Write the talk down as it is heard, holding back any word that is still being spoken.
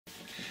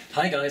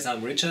Hi guys,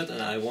 I'm Richard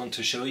and I want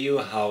to show you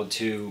how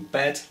to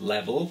bed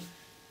level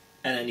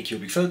an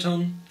Anycubic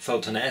Photon,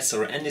 Photon S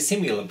or any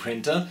similar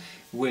printer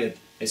with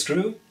a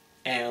screw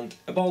and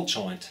a ball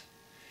joint.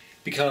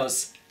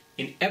 Because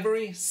in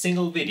every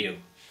single video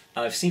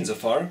I've seen so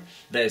far,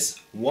 there's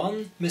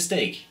one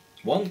mistake,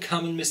 one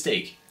common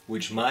mistake,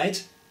 which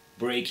might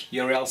break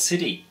your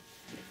LCD.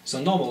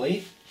 So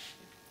normally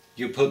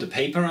you put the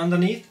paper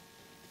underneath,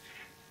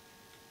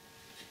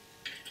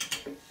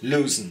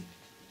 loosen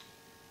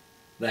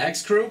the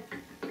hex screw,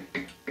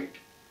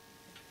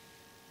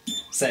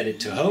 set it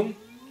to home,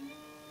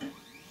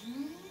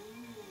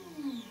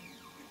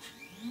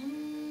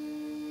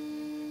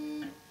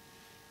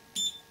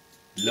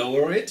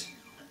 lower it,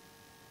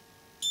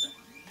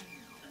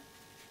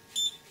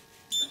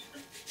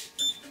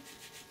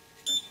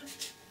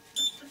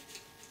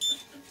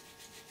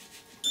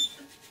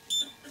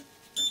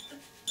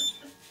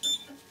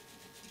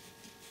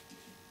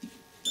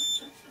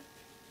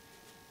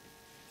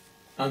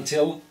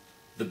 until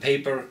the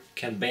paper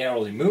can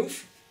barely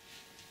move,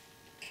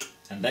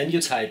 and then you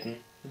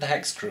tighten the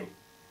hex screw.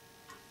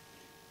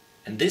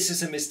 And this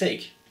is a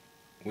mistake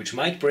which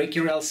might break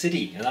your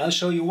LCD, and I'll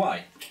show you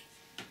why.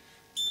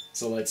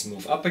 So let's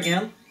move up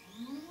again.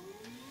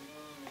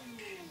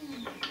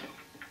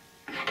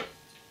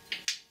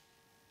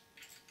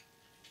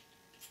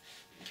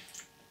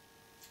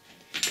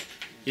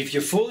 If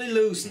you fully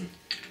loosen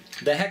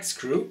the hex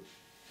screw,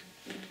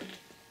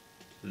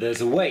 there's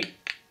a way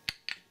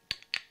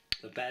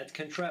the bed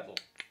can travel.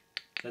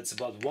 That's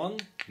about 1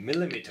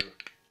 millimeter.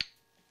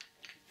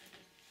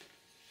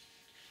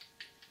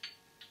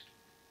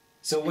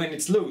 So when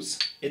it's loose,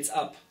 it's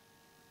up.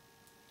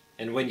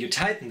 And when you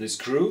tighten the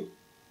screw,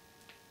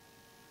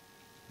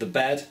 the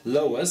bed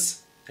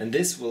lowers, and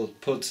this will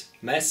put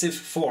massive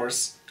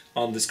force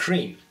on the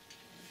screen.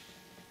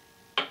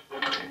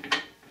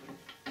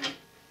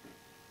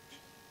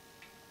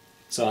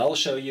 So I'll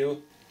show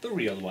you the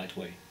real right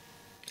way.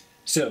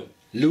 So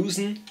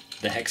loosen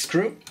the hex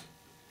screw,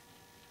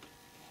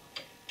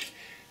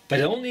 but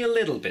only a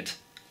little bit.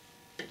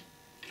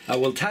 I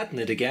will tighten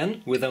it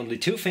again with only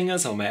 2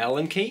 fingers on my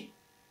Allen key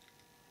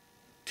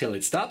till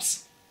it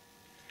stops.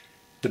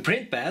 The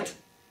print bed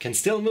can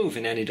still move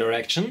in any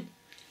direction,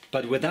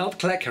 but without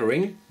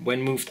clackering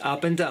when moved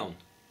up and down.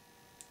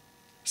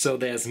 So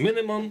there's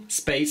minimum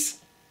space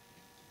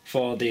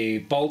for the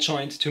ball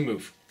joint to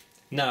move.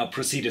 Now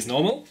proceed as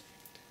normal.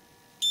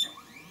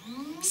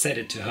 Set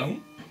it to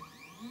home.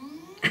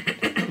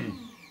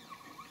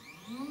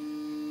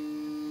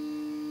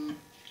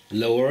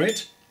 Lower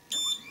it.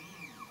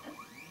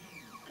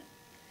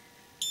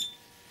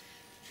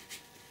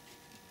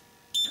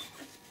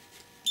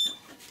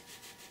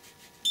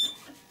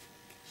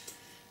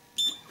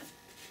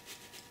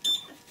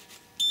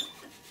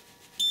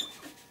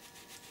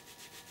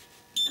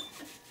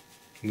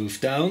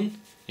 Move down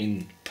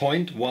in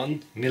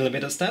 0.1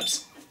 millimeter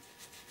steps.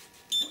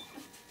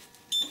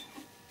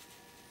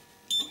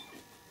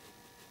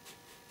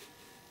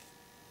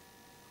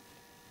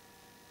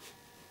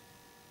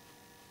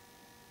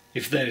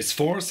 If there is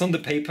force on the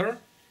paper,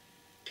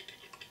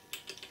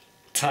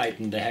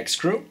 tighten the hex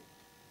screw.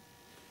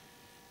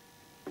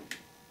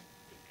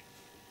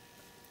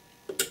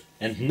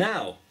 And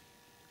now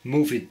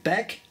move it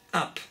back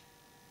up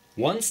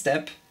 1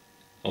 step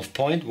of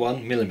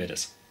 0.1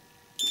 millimeters.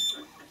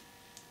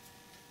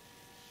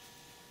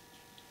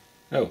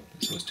 Oh,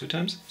 this was 2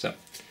 times. So,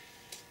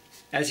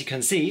 as you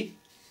can see,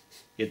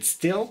 it's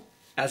still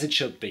as it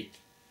should be.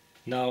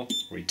 Now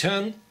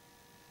return,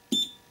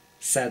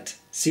 set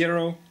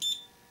 0,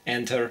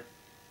 enter,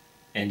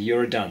 and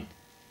you're done.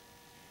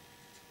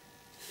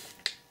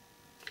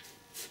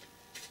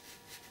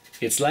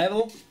 It's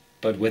level,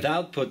 but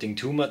without putting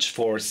too much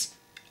force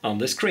on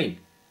the screen.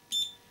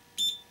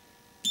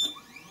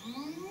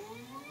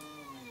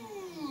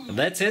 And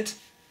that's it.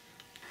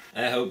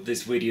 I hope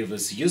this video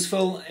was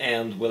useful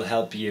and will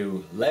help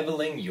you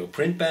leveling your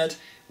print bed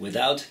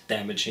without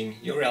damaging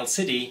your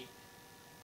LCD.